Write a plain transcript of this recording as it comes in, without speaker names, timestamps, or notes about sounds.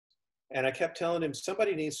And I kept telling him,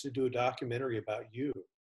 somebody needs to do a documentary about you.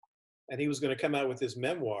 And he was going to come out with his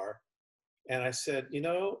memoir. And I said,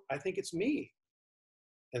 I think it's me.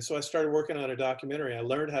 And so I started working on a documentary. I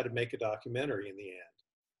learned how to make a documentary in the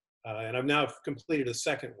end. And I've now completed a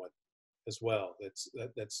second one as well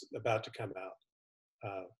that's about to come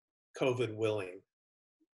out, COVID willing.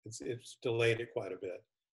 It's delayed it quite a bit.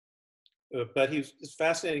 But he's a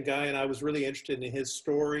fascinating guy, and I was really interested in his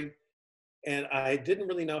story. And I didn't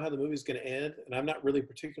really know how the movie was going to end, and I'm not really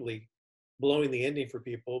particularly blowing the ending for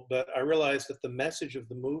people, but I realized that the message of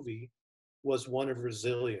the movie was one of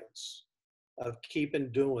resilience, of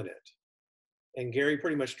keeping doing it. And Gary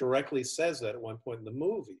pretty much directly says that at one point in the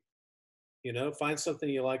movie. Find something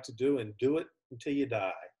you like to do and do it until you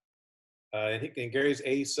die. And Gary's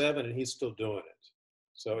 87 and he's still doing it.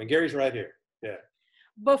 So, and Gary's right here. Yeah.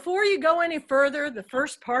 Before you go any further, the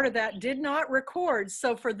first part of that did not record.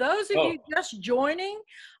 So for those of you just joining,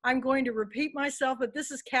 I'm going to repeat myself, but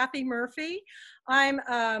this is Kathy Murphy. I'm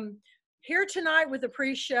here tonight with a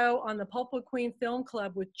pre-show on the Pulpwood Queen Film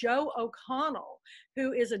Club with Joe O'Connell,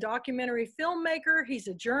 who is a documentary filmmaker. He's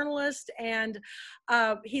a journalist, and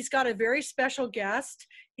he's got a very special guest.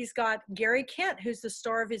 He's got Gary Kent, who's the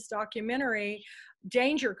star of his documentary,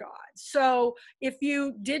 Danger God. So if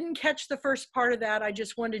you didn't catch the first part of that, I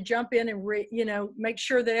just wanted to jump in and make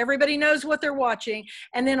sure that everybody knows what they're watching,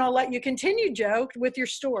 and then I'll let you continue, Joe, with your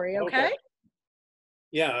story. Okay?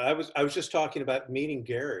 Yeah, I was just talking about meeting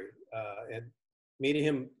Gary and meeting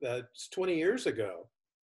him 20 years ago,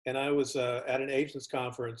 and I was at an agents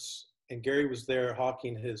conference, and Gary was there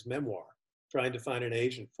hawking his memoir, trying to find an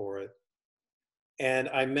agent for it, and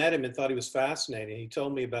I met him and thought he was fascinating. He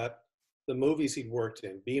told me about the movies he'd worked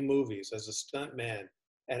in, B movies, as a stuntman,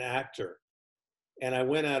 an actor. And I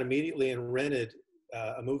went out immediately and rented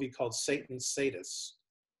a movie called Satan's Sadist,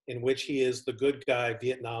 in which he is the good guy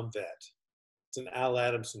Vietnam vet. It's an Al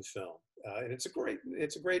Adamson film. And it's a great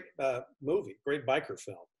movie, great biker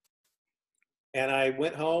film. And I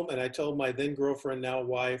went home and I told my then girlfriend, now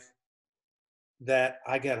wife, that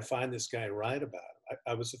I got to find this guy and write about him.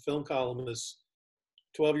 I was a film columnist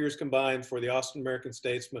 12 years combined for the Austin American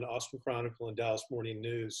Statesman, Austin Chronicle, and Dallas Morning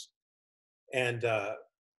News. And,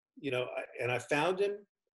 and I found him,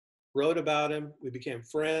 wrote about him, we became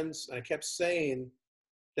friends. And I kept saying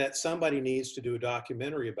that somebody needs to do a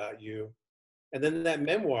documentary about you. And then that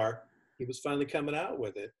memoir, he was finally coming out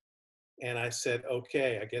with it. And I said,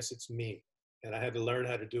 okay, I guess it's me. And I had to learn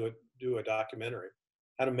how to do a documentary,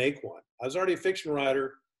 how to make one. I was already a fiction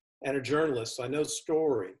writer and a journalist, so I know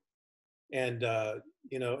story. And,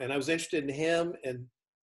 and I was interested in him, and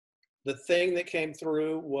the thing that came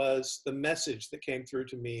through was the message that came through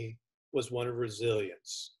to me was one of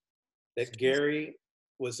resilience, that Gary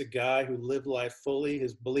was a guy who lived life fully.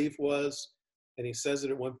 His belief was, and he says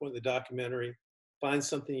it at one point in the documentary, find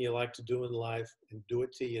something you like to do in life and do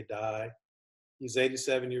it till you die. He's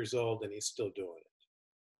 87 years old and he's still doing it.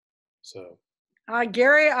 So.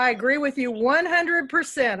 Gary, I agree with you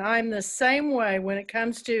 100%. I'm the same way when it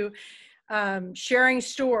comes to sharing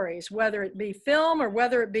stories, whether it be film or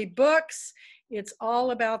whether it be books. It's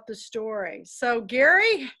all about the story. So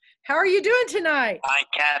Gary, how are you doing tonight? Hi,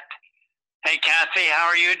 Kat. Hey, Kathy, how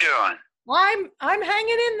are you doing? I'm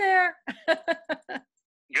hanging in there.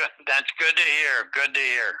 Good. That's good to hear. Good to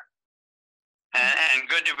hear. And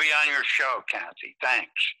good to be on your show, Kathy. Thanks.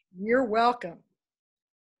 You're welcome.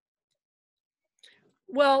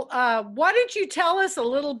 Well, why don't you tell us a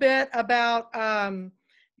little bit about kind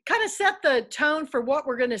of set the tone for what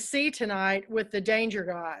we're going to see tonight with the Danger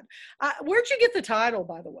God. Where'd you get the title,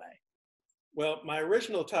 by the way? Well, my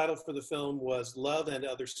original title for the film was Love and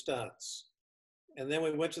Other Stunts. And then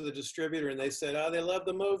we went to the distributor and they said, oh, they love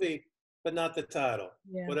the movie, but not the title.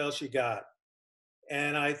 Yeah. What else you got?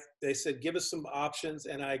 And they said, give us some options.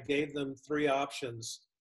 And I gave them 3 options.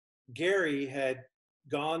 Gary had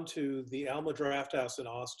gone to the Alma Drafthouse in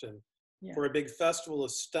Austin for a big festival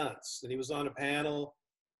of stunts. And he was on a panel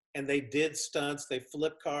and they did stunts. They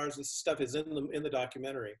flipped cars. This stuff is in the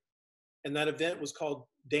documentary. And that event was called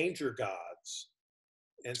Danger Gods.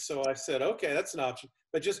 And so I said, okay, that's an option,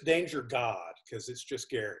 but just Danger God, because it's just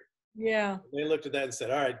Gary. Yeah. They looked at that and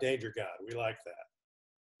said, all right, Danger God, we like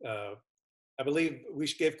that. I believe we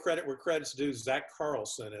should give credit where credit's due. Zach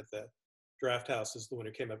Carlson at the Draft House is the one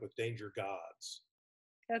who came up with Danger Gods.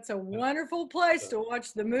 That's a wonderful place to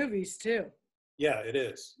watch the movies too. Yeah, it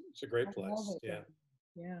is. It's a great place. Yeah.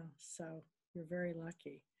 Yeah. So you're very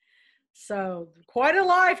lucky. So quite a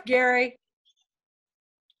life, Gary.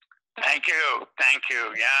 Thank you. Thank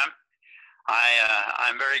you. Yeah.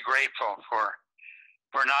 I'm very grateful for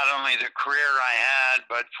not only the career I had,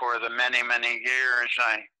 but for the many, many years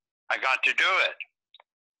I I got to do it.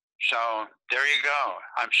 So there you go.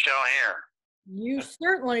 I'm still here. You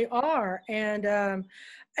certainly are. And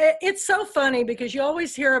it's so funny because you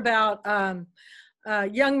always hear about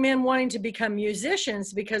young men wanting to become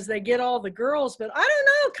musicians because they get all the girls, but I don't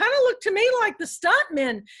know, kind of looked to me like the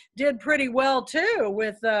stuntmen did pretty well too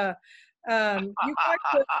with you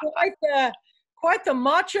quite the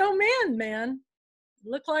macho men, man.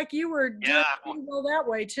 Looked like you were doing pretty well that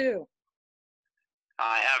way too.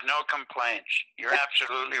 I have no complaints. You're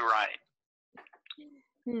absolutely right.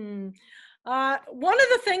 One of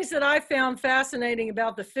the things that I found fascinating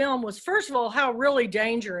about the film was, first of all, how really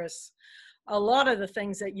dangerous a lot of the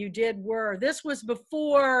things that you did were. This was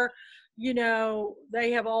before, you know, they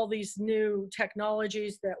have all these new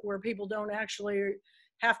technologies that where people don't actually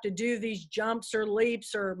have to do these jumps or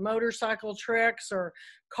leaps or motorcycle tricks or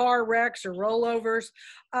car wrecks or rollovers.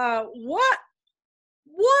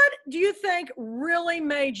 What do you think really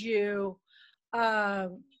made you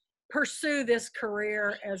pursue this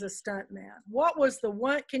career as a stuntman? What was the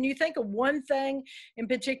one, can you think of one thing in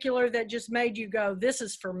particular that just made you go, this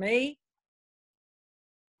is for me?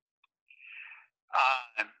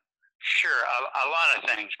 Sure, a lot of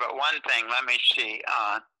things, but one thing, let me see.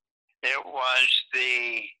 It was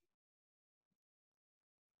the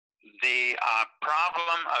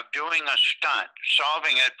problem of doing a stunt,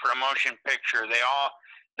 solving it for a motion picture.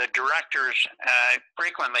 The directors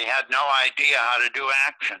frequently had no idea how to do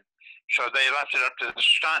action. So they left it up to the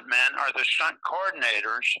stuntmen or the stunt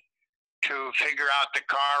coordinators to figure out the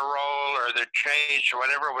car roll or the chase or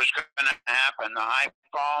whatever was going to happen, the high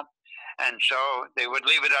fall. And so they would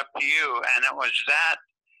leave it up to you. And it was that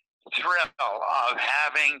thrill of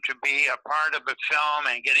having to be a part of the film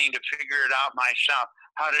and getting to figure it out myself,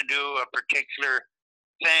 how to do a particular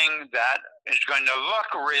thing that is going to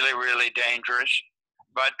look really, really dangerous,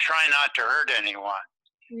 but try not to hurt anyone.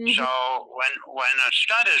 Mm-hmm. So when a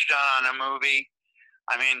stunt is done on a movie,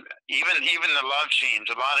 I mean, even the love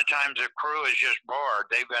scenes, a lot of times the crew is just bored.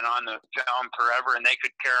 They've been on the film forever and they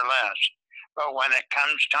could care less. But when it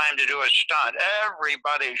comes time to do a stunt,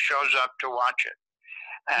 everybody shows up to watch it.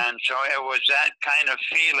 And so it was that kind of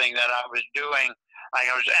feeling that I was doing, like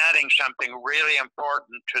I was adding something really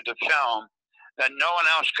important to the film that no one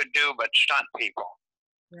else could do but stunt people.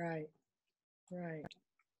 Right.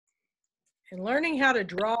 And learning how to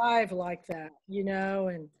drive like that, you know,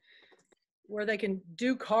 and where they can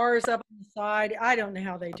do cars up on the side. I don't know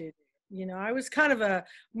how they do that. You know, I was kind of a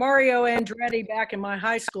Mario Andretti back in my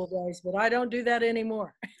high school days, but I don't do that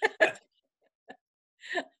anymore.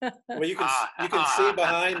 Well, you can see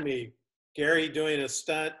behind me Gary doing a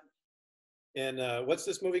stunt in what's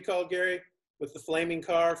this movie called, Gary? With the flaming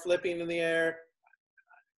car flipping in the air.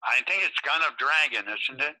 I think it's Gun of Dragon,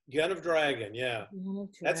 isn't it? Gun of Dragon, yeah.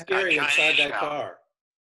 That's Gary inside that car.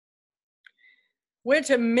 Went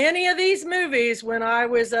to many of these movies when I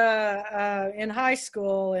was in high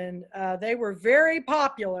school, and they were very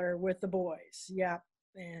popular with the boys. Yeah,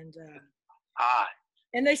 and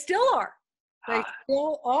they still are. They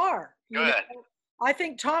still are. Good. You know, I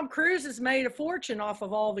think Tom Cruise has made a fortune off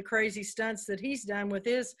of all the crazy stunts that he's done with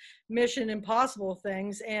his Mission Impossible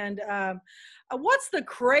things. And what's the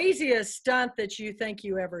craziest stunt that you think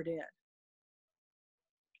you ever did?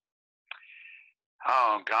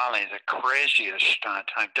 Oh, golly, the craziest stunt.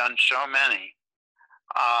 I've done so many.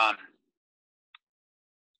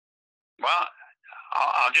 Well,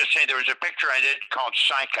 I'll just say there was a picture I did called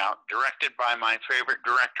Psych Out, directed by my favorite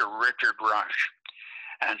director, Richard Rush.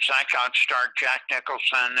 And Psych Out starred Jack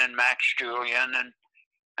Nicholson and Max Julian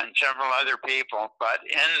and several other people. But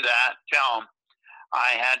in that film,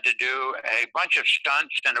 I had to do a bunch of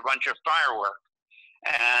stunts and a bunch of firework.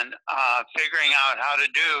 And figuring out how to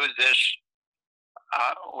do this,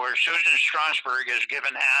 where Susan Strasberg is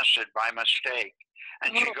given acid by mistake.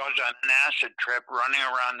 And she goes on an acid trip running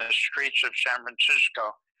around the streets of San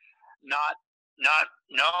Francisco, not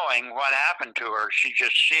knowing what happened to her. She's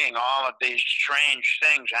just seeing all of these strange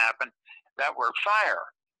things happen that were fire.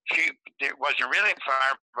 It wasn't really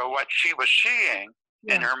fire, but what she was seeing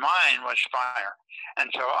in her mind was fire. And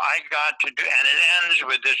so I got to do, and it ends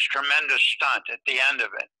with this tremendous stunt at the end of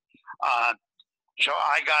it. So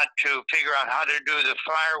I got to figure out how to do the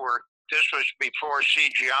firework. This was before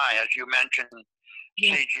CGI, as you mentioned.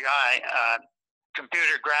 CGI,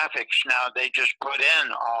 computer graphics now, they just put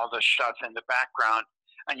in all the stuff in the background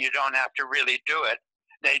and you don't have to really do it.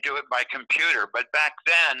 They do it by computer, but back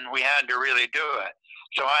then we had to really do it.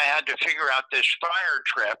 So I had to figure out this fire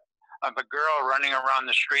trip of a girl running around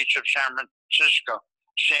the streets of San Francisco,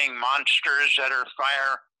 seeing monsters that are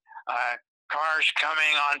fire, cars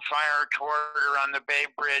coming on fire toward her on the Bay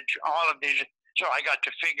Bridge, all of these So I got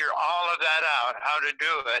to figure all of that out, how to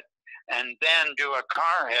do it, and then do a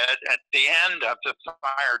car hit at the end of the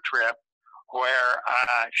fire trip where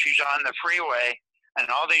she's on the freeway and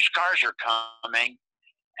all these cars are coming.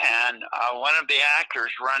 And one of the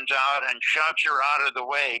actors runs out and shoves her out of the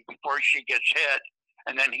way before she gets hit,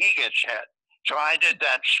 and then he gets hit. So I did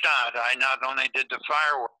that stunt. I not only did the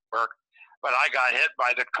firework, but I got hit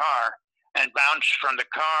by the car and bounced from the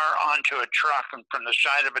car onto a truck, and from the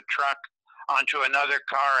side of a truck onto another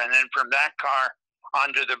car, and then from that car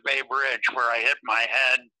onto the Bay Bridge, where I hit my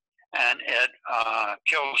head and it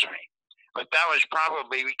kills me. But that was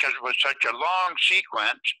probably because it was such a long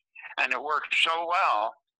sequence and it worked so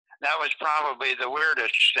well. That was probably the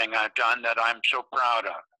weirdest thing I've done that I'm so proud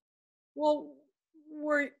of. Well,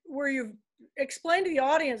 were you, explain to the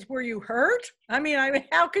audience, were you hurt? I mean,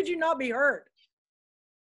 how could you not be hurt?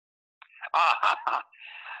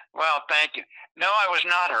 Well, thank you. No, I was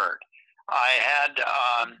not hurt. I had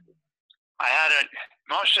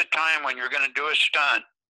most of the time when you're going to do a stunt,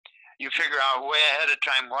 you figure out way ahead of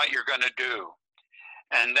time what you're going to do.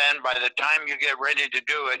 And then by the time you get ready to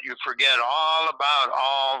do it, you forget all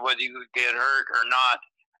about whether you get hurt or not.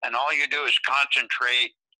 And all you do is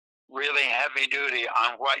concentrate really heavy duty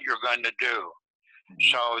on what you're going to do,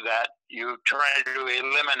 so that you try to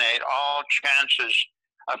eliminate all chances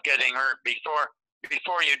of getting hurt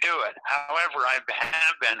before you do it. However, I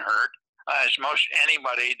have been hurt, as most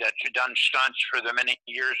anybody that's done stunts for the many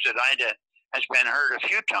years that I did has been hurt a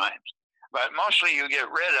few times. But mostly you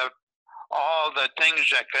get rid of all the things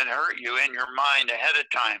that can hurt you in your mind ahead of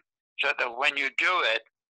time, so that when you do it,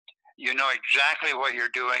 you know exactly what you're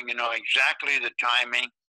doing, you know exactly the timing,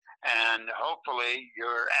 and hopefully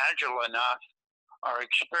you're agile enough or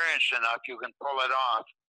experienced enough you can pull it off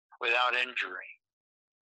without injury.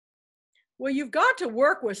 Well, you've got to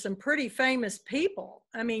work with some pretty famous people.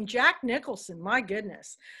 I mean, Jack Nicholson, my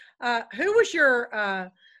goodness. Who was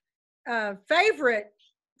your favorite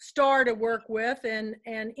star to work with, and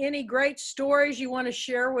any great stories you want to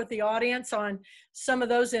share with the audience on some of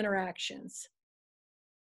those interactions?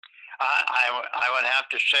 I would have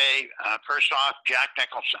to say, first off, Jack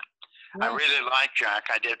Nicholson. Yeah. I really like Jack.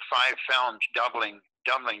 I did 5 films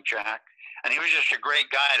doubling Jack, and he was just a great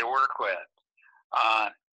guy to work with.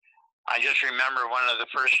 I just remember one of the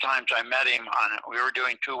first times I met him we were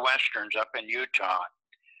doing 2 Westerns up in Utah,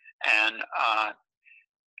 and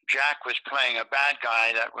Jack was playing a bad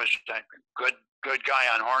guy that was a good guy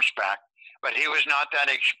on horseback, but he was not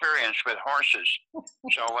that experienced with horses.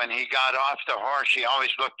 So when he got off the horse, he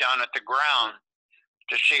always looked down at the ground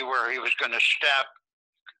to see where he was going to step,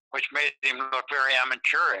 which made him look very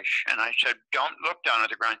amateurish. And I said, don't look down at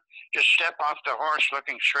the ground. Just step off the horse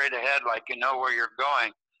looking straight ahead like you know where you're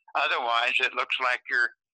going. Otherwise, it looks like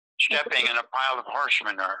you're stepping in a pile of horse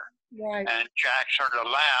manure. Right. And Jack sort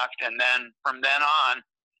of laughed. And then from then on,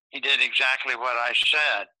 he did exactly what I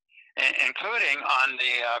said, including on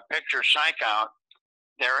the picture Psych Out.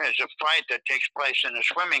 There is a fight that takes place in a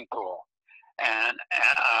swimming pool, and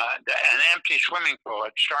an empty swimming pool.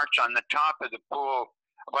 It starts on the top of the pool.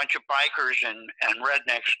 A bunch of bikers and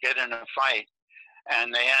rednecks get in a fight,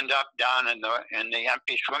 and they end up down in the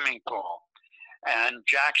empty swimming pool. And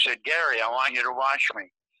Jack said, "Gary, I want you to watch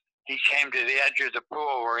me." He came to the edge of the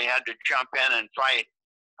pool where he had to jump in and fight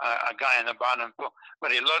a guy in the bottom of the pool,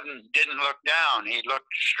 but he didn't look down. He looked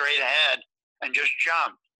straight ahead and just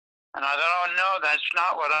jumped. And I thought, oh no, that's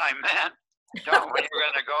not what I meant. When you're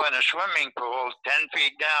going to go in a swimming pool 10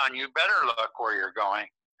 feet down, you better look where you're going.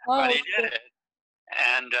 Oh, but he did it,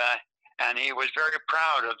 and he was very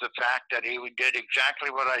proud of the fact that he did exactly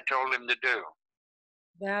what I told him to do.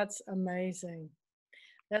 That's amazing.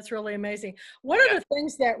 That's really amazing. One of the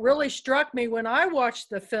things that really struck me when I watched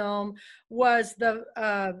the film was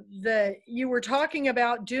you were talking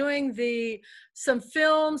about doing some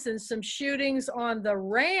films and some shootings on the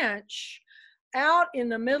ranch out in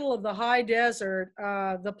the middle of the high desert,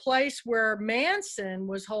 the place where Manson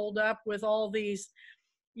was holed up with all these,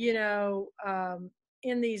 in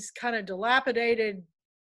these kind of dilapidated,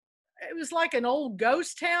 it was like an old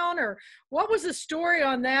ghost town. Or what was the story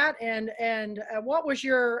on that? And what was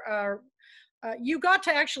your, you got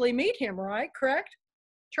to actually meet him, right? Correct?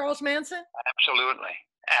 Charles Manson?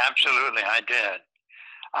 Absolutely, I did.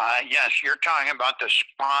 Yes, you're talking about the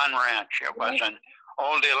Spawn Ranch. It was an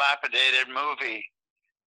old dilapidated movie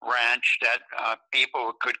ranch that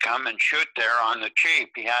people could come and shoot there on the cheap.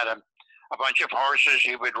 He had a bunch of horses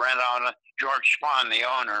he would rent out. George Spawn, the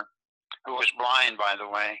owner, who was blind, by the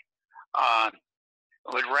way,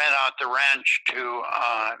 would rent out the ranch to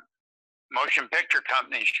motion picture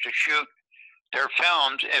companies to shoot their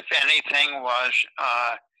films if anything was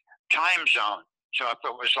time zone. So if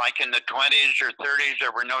it was like in the 20s or 30s,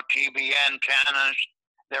 there were no TV antennas,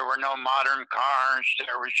 there were no modern cars,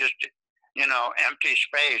 there was just, empty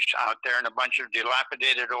space out there and a bunch of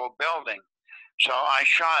dilapidated old buildings. So I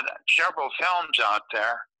shot several films out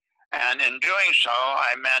there, and in doing so,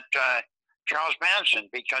 I met Charles Manson,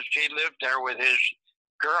 because he lived there with his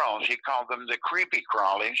girls. He called them the creepy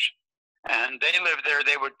crawlies, and they lived there.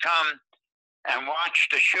 They would come and watch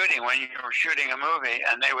the shooting when you were shooting a movie,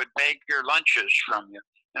 and they would beg your lunches from you.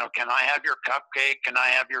 Can I have your cupcake? Can I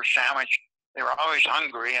have your sandwich? They were always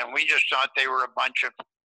hungry, and we just thought they were a bunch of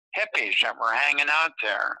hippies that were hanging out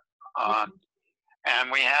there.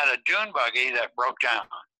 And we had a dune buggy that broke down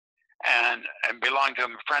and belonged to a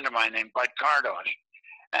friend of mine named Bud Cardos.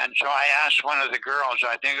 And so I asked one of the girls,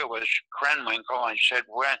 I think it was Krenwinkel, I said,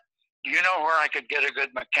 do you know where I could get a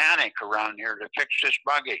good mechanic around here to fix this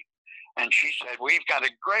buggy? And she said, we've got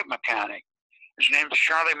a great mechanic. His name's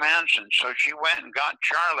Charlie Manson. So she went and got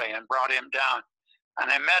Charlie and brought him down.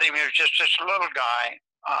 And I met him. He was just this little guy,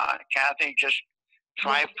 Kathy, just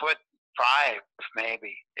 5'5",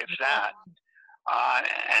 maybe, if that.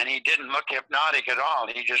 And he didn't look hypnotic at all.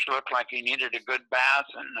 He just looked like he needed a good bath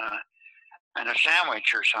and a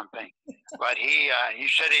sandwich or something. But he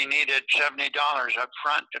said he needed $70 up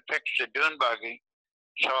front to fix the dune buggy.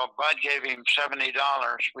 So Bud gave him $70.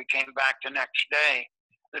 We came back the next day.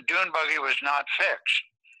 The dune buggy was not fixed.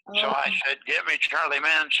 So I said, get me Charlie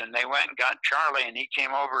Manson. They went and got Charlie, and he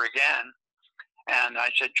came over again. And I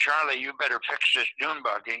said, Charlie, you better fix this dune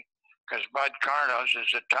buggy, because Bud Cardos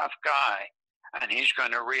is a tough guy, and he's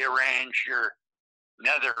going to rearrange your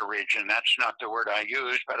nether region. That's not the word I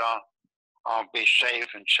use, but I'll be safe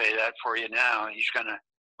and say that for you now.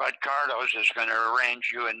 Bud Cardos is going to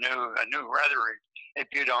arrange you a new nether if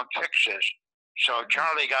you don't fix this. So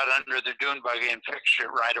Charlie got under the dune buggy and fixed it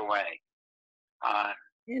right away.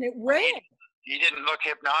 And it ran. He didn't look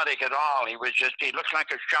hypnotic at all. He looked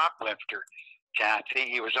like a shoplifter, Kathy.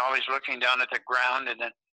 He was always looking down at the ground, and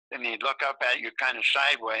then he'd look up at you kind of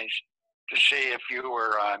sideways to see if you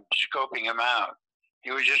were scoping him out.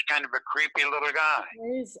 He was just kind of a creepy little guy.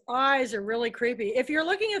 His eyes are really creepy. If you're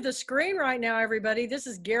looking at the screen right now, everybody, this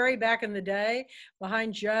is Gary back in the day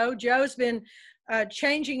behind Joe. Joe's been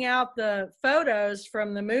changing out the photos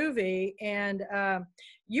from the movie, and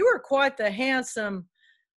you were quite the handsome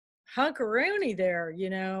hunkaroony there.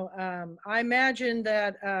 I imagine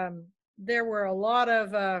that there were a lot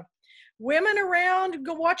of women around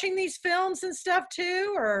watching these films and stuff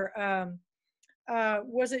too, or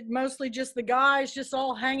was it mostly just the guys just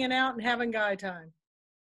all hanging out and having guy time?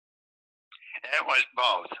 It was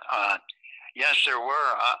both. Yes, there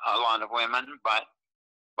were a lot of women, but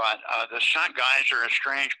the stunt guys are a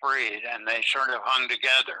strange breed, and they sort of hung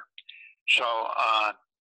together. So,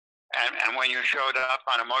 and when you showed up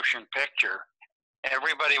on a motion picture,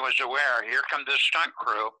 everybody was aware, here comes the stunt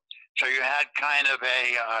crew. So you had kind of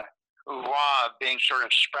a oeuvre of being sort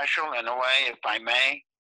of special in a way, if I may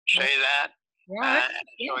say that. Yeah.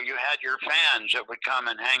 So you had your fans that would come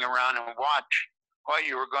and hang around and watch what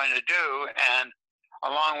you were going to do. And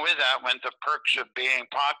along with that went the perks of being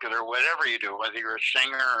popular, whatever you do, whether you're a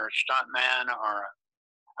singer or a stuntman or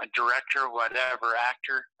a director, whatever,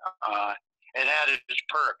 actor. It had its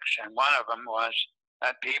perks. And one of them was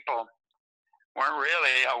that people weren't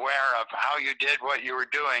really aware of how you did what you were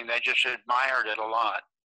doing. They just admired it a lot.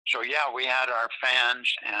 So yeah, we had our fans,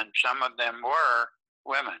 and some of them were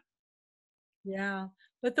women. Yeah,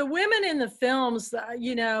 but the women in the films,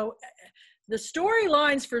 the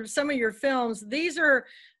storylines for some of your films, these are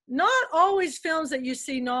not always films that you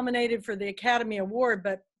see nominated for the Academy Award,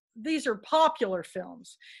 but these are popular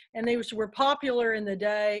films, and they were popular in the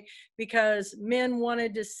day because men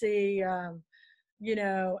wanted to see,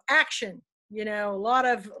 action. A lot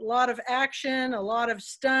of action, a lot of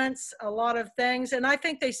stunts, a lot of things, and I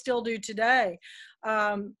think they still do today.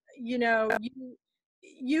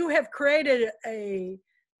 You have created a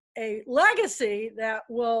legacy that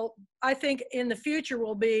will, I think, in the future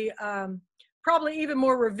will be probably even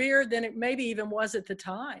more revered than it maybe even was at the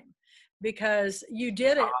time, because you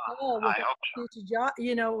did it all with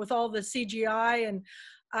CGI, with all the CGI, and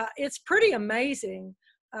it's pretty amazing.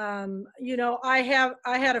 I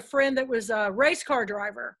had a friend that was a race car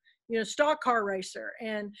driver, stock car racer,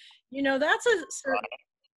 and that's a certain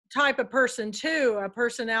type of person too, a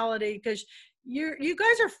personality, because you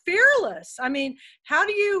guys are fearless. I mean,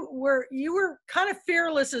 you were kind of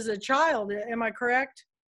fearless as a child, am I correct?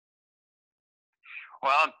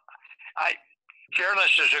 Well,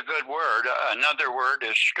 fearless is a good word. Another word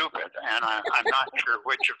is stupid, and I'm not sure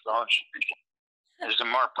which of those is the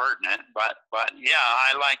more pertinent. But yeah,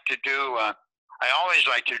 I like to do. I always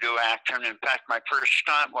like to do action. In fact, my first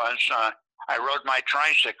stunt was I rode my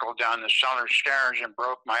tricycle down the cellar stairs and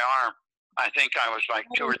broke my arm. I think I was like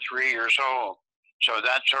 2 or 3 years old. So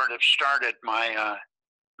that sort of started my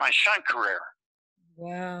my stunt career.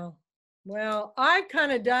 Wow. Well, I've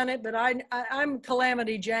kind of done it, but I'm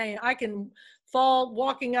Calamity Jane. I can fall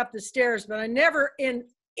walking up the stairs, but I never in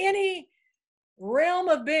any realm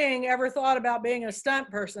of being ever thought about being a stunt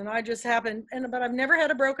person. I just happened, but I've never had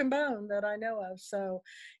a broken bone that I know of. So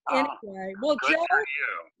anyway, well, Good Joe, for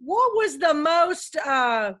you. what was the most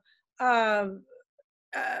uh,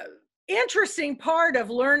 interesting part of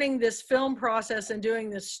learning this film process and doing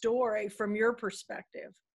this story from your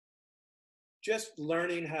perspective? Just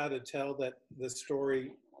learning how to tell the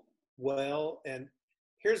story well. And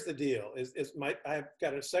here's the deal: I've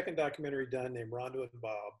got a second documentary done named Rondo and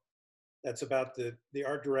Bob. That's about the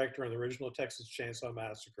art director on the original Texas Chainsaw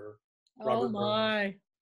Massacre, Robert my.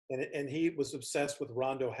 Burns. And he was obsessed with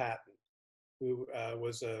Rondo Hatton, who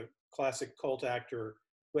was a classic cult actor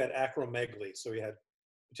who had acromegaly, so he had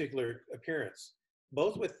particular appearance.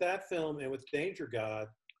 Both with that film and with Danger God,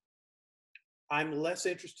 I'm less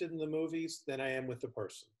interested in the movies than I am with the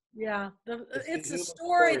person. Yeah, it's a human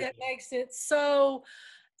story that makes it so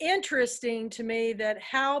interesting to me, that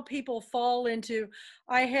how people fall into.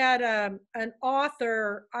 I had an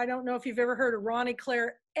author, I don't know if you've ever heard of Ronnie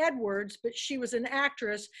Claire Edwards, but she was an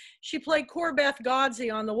actress. She played Corbeth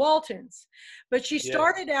Godsey on the Waltons, but she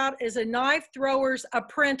started out as a knife thrower's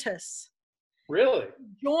apprentice. Really?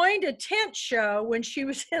 Joined a tent show when she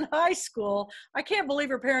was in high school. I can't believe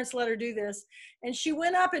her parents let her do this. And she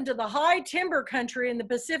went up into the high timber country in the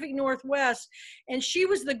Pacific Northwest, and she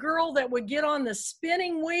was the girl that would get on the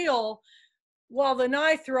spinning wheel while the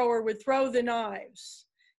knife thrower would throw the knives.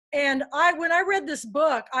 And when I read this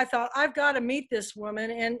book, I thought, I've got to meet this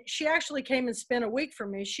woman. And she actually came and spent a week for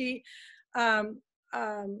me. She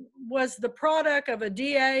was the product of a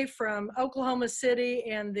DA from Oklahoma City,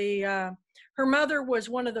 and her mother was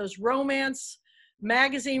one of those romance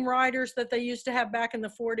magazine writers that they used to have back in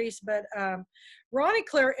the 40s. But Ronnie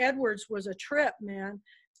Claire Edwards was a trip, man.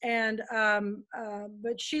 And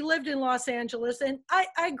but she lived in Los Angeles, and I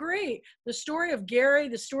agree. The story of Gary,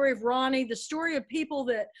 the story of Ronnie, the story of people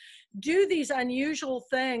that do these unusual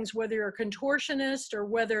things, whether you're a contortionist or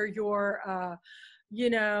whether you're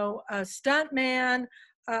a stunt man,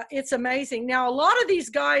 it's amazing. Now, a lot of these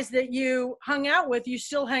guys that you hung out with, you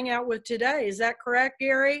still hang out with today. Is that correct,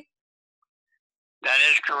 Gary? That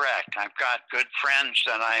is correct. I've got good friends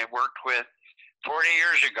that I worked with 40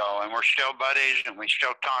 years ago, and we're still buddies, and we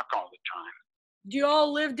still talk all the time. Do you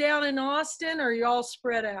all live down in Austin, or are you all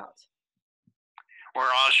spread out? We're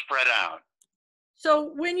all spread out.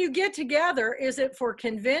 So when you get together, is it for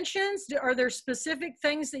conventions? Are there specific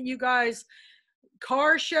things that you guys,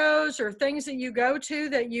 car shows or things that you go to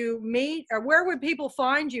that you meet? Or where would people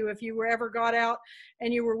find you if you were ever got out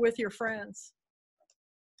and you were with your friends?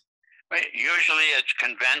 Usually it's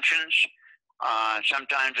conventions.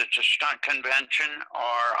 Sometimes it's a stunt convention,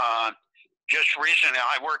 or just recently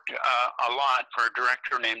I worked a lot for a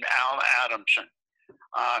director named Al Adamson,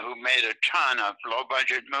 who made a ton of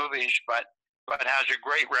low-budget movies, but has a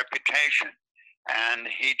great reputation. And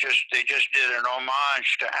they just did an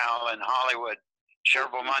homage to Al in Hollywood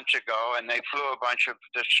several months ago, and they flew a bunch of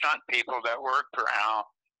the stunt people that worked for Al,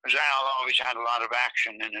 because Al always had a lot of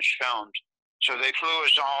action in his films. So they flew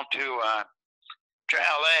us all to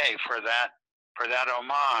LA for that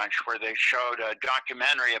homage, where they showed a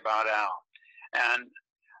documentary about Al. And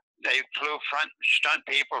they flew stunt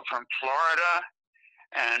people from Florida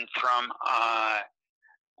and from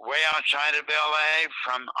way outside of LA,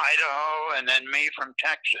 from Idaho, and then me from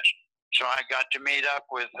Texas. So I got to meet up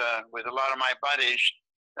with a lot of my buddies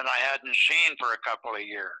that I hadn't seen for a couple of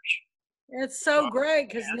years. It's so great,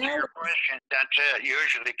 because now. Your question, that's it.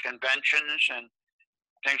 Usually conventions and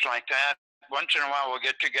things like that. Once in a while we'll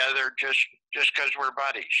get together just because we're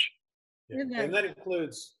buddies. Yeah. And that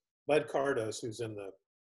includes Bud Cardos, who's in the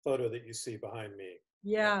photo that you see behind me.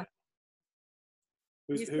 Yeah.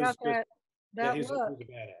 He's got that he's look.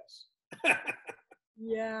 a badass.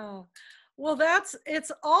 Yeah. Well,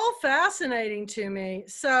 it's all fascinating to me.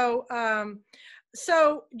 So,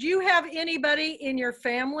 so do you have anybody in your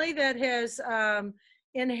family that has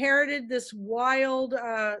inherited this wild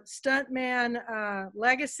stuntman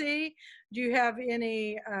legacy? Do you have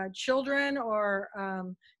any children or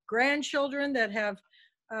grandchildren that have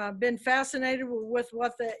been fascinated with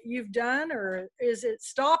what you've done, or is it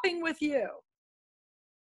stopping with you?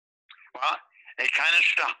 Well, it kind of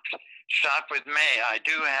stopped with me. I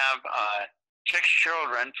do have 6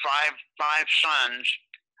 children, five sons.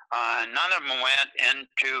 None of them went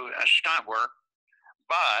into stunt work.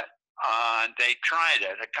 but they tried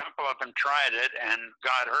it. A couple of them tried it and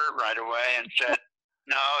got hurt right away and said,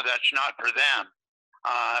 no, that's not for them.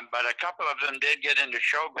 But a couple of them did get into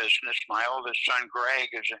show business. My oldest son, Greg,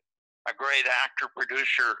 is a great actor,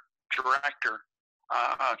 producer, director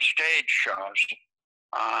of stage shows.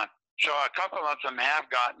 So a couple of them have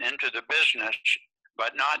gotten into the business,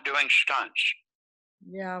 but not doing stunts.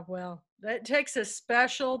 Yeah, well, that takes a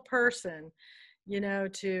special person,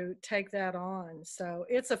 to take that on. So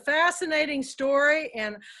it's a fascinating story,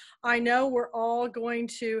 and I know we're all going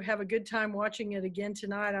to have a good time watching it again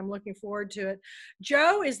tonight. I'm looking forward to it.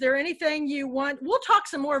 Joe, is there anything you want? We'll talk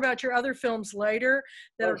some more about your other films later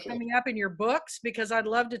that are coming up in your books, because I'd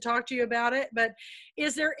love to talk to you about it. But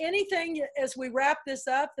is there anything, as we wrap this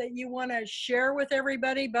up, that you want to share with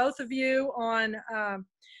everybody, both of you, on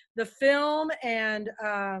the film? And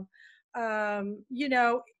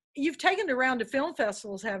you've taken it around to film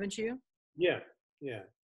festivals, haven't you? Yeah, yeah.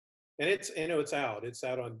 And it's out. It's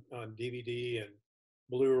out on DVD and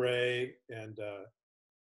Blu-ray and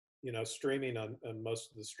streaming on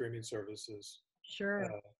most of the streaming services. Sure.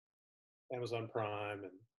 Amazon Prime.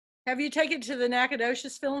 And have you taken it to the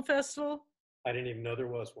Nacogdoches Film Festival? I didn't even know there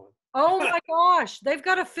was one. Oh my gosh, they've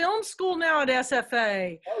got a film school now at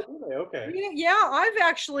SFA. Oh, really? Okay. Yeah, I've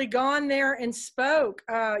actually gone there and spoke.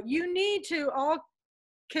 You need to all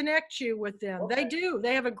connect you with them. Okay. They do.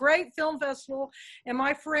 They have a great film festival, and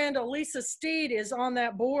my friend Elisa Steed is on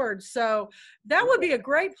that board. So that would be a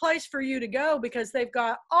great place for you to go, because they've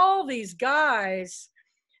got all these guys.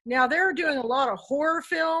 Now they're doing a lot of horror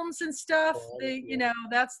films and stuff.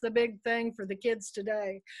 That's the big thing for the kids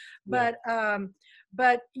today. But that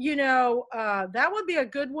would be a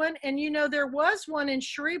good one. And there was one in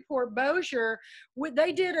Shreveport, Bossier.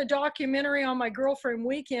 They did a documentary on My Girlfriend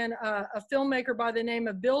Weekend, a filmmaker by the name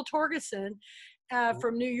of Bill Torgeson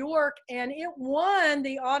from New York, and it won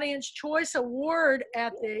the Audience Choice Award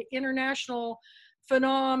at the International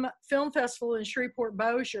Phenom Film Festival in Shreveport,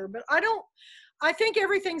 Bossier. But I think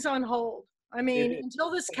everything's on hold. I mean, until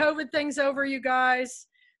this COVID thing's over, you guys,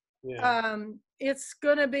 it's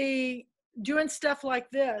going to be doing stuff like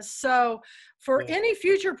this. So for any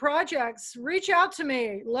future projects, reach out to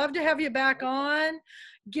me. Love to have you back on.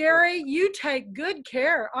 Gary, you take good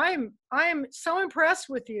care. I'm so impressed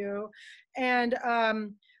with you. And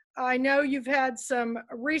I know you've had some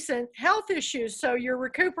recent health issues, so you're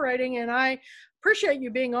recuperating, and I appreciate you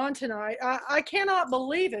being on tonight. I cannot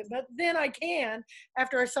believe it, but then I can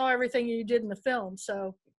after I saw everything you did in the film.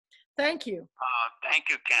 So thank you. Thank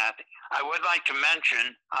you, Kathy. I would like to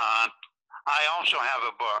mention, I also have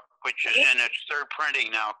a book, which is in its third printing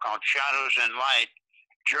now, called Shadows and Light,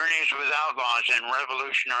 Journeys with Outlaws in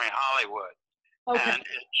Revolutionary Hollywood. Okay. And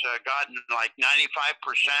it's gotten like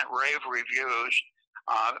 95% rave reviews,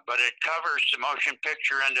 but it covers the motion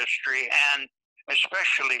picture industry and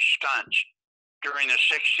especially stunts during the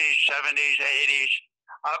 60s, 70s, 80s,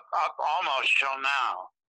 up almost till now.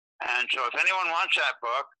 And so if anyone wants that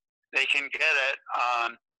book, they can get it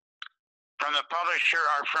from the publisher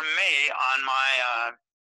or from me on my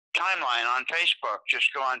timeline on Facebook. Just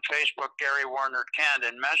go on Facebook, Gary Warner Kent,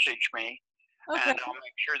 and message me, and I'll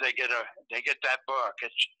make sure they get that book.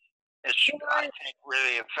 It's I think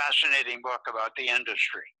really a fascinating book about the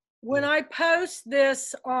industry. When I post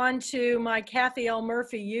this onto my Kathy L.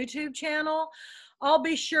 Murphy YouTube channel, I'll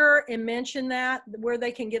be sure and mention that, where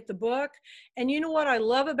they can get the book. And you know what I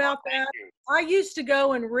love about that? I used to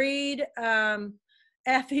go and read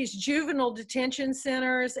at these juvenile detention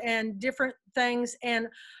centers and different things. And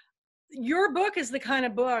your book is the kind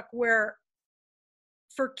of book where,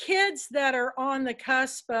 for kids that are on the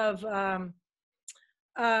cusp of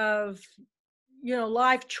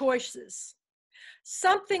life choices,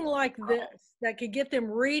 something like this that could get them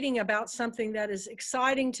reading about something that is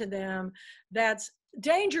exciting to them, that's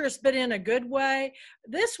dangerous but in a good way.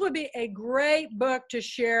 This would be a great book to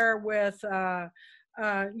share with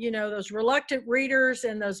those reluctant readers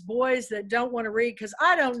and those boys that don't want to read, because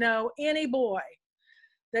I don't know any boy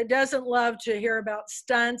that doesn't love to hear about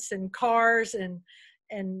stunts and cars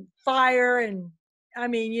and fire. And I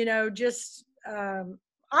mean,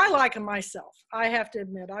 I like them myself. I have to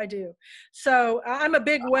admit, I do. So I'm a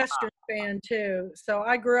big Western fan too. So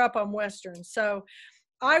I grew up on Western. So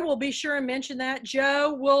I will be sure and mention that.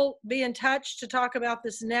 Joe, we'll be in touch to talk about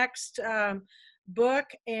this next book.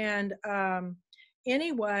 And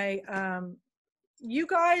anyway, you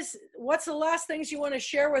guys, what's the last things you want to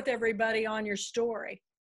share with everybody on your story?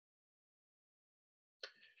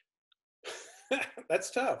 That's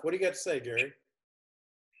tough. What do you got to say, Gary?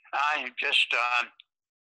 I just,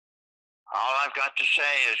 all I've got to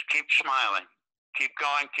say is keep smiling. keep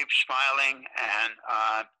going, keep smiling,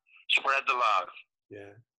 and spread the love.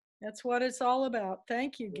 Yeah. That's what it's all about.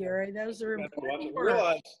 Thank you, Gary. Those are important words.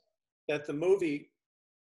 Realize that the movie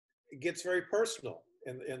gets very personal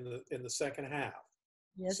in the second half.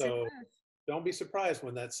 Yes, So it does. don't be surprised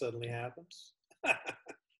when that suddenly happens.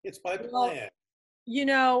 It's by Well, plan. you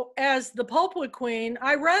know, as the Pulpwood Queen,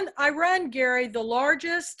 I run, Gary, the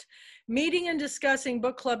largest meeting and discussing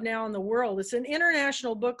book club now in the world. It's an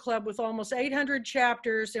international book club with almost 800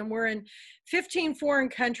 chapters, and we're in 15 foreign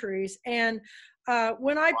countries. And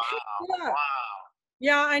when I pick books,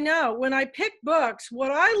 yeah, I know. When I pick books,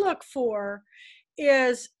 what I look for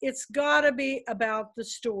is it's got to be about the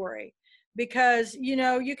story, because you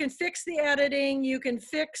know you can fix the editing, you can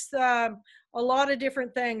fix a lot of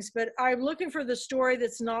different things, but I'm looking for the story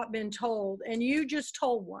that's not been told, and you just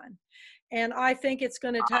told one, and I think it's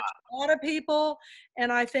going to touch a lot of people,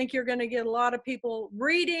 and I think you're going to get a lot of people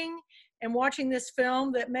reading and watching this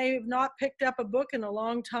film that may have not picked up a book in a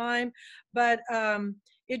long time, but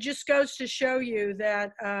it just goes to show you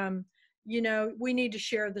that you know, we need to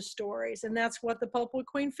share the stories. And that's what the Pulpwood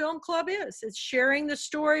Queen Film Club is. It's sharing the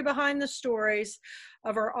story behind the stories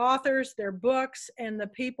of our authors, their books, and the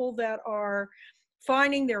people that are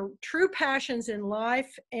finding their true passions in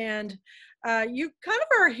life. And you kind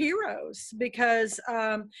of are heroes, because,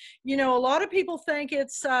 you know, a lot of people think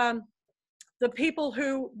it's the people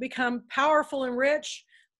who become powerful and rich.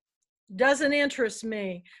 Doesn't interest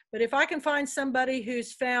me. But if I can find somebody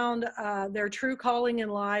who's found their true calling in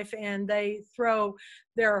life and they throw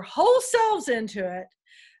their whole selves into it,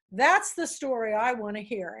 that's the story I want to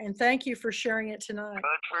hear. And thank you for sharing it tonight.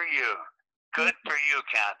 Good for you. Good for you,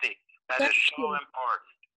 Kathy. That is so important.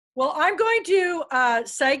 Well, I'm going to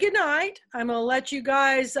say goodnight. I'm going to let you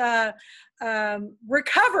guys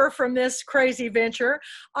recover from this crazy venture.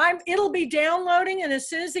 It'll be downloading, and as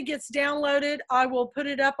soon as it gets downloaded, I will put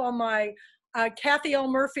it up on my Kathy L.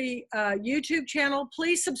 Murphy YouTube channel.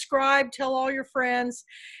 Please subscribe, tell all your friends,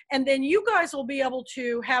 and then you guys will be able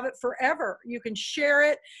to have it forever. You can share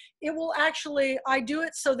it. It will actually, I do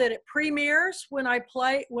it so that it premieres when I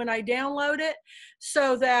download it,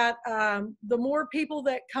 so that the more people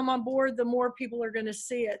that come on board, the more people are going to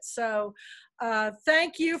see it. So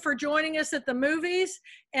thank you for joining us at the movies,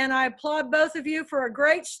 and I applaud both of you for a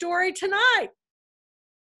great story tonight.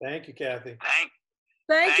 Thank you, Kathy.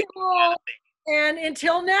 Thank you all. And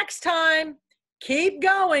until next time, keep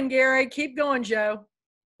going, Gary. Keep going, Joe.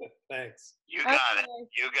 Thanks. You got it.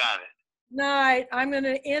 You got it. Night. I'm going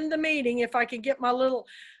to end the meeting if I can get my little,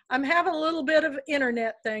 I'm having a little bit of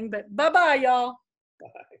internet thing, but bye-bye, y'all.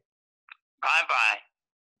 Bye. Bye-bye.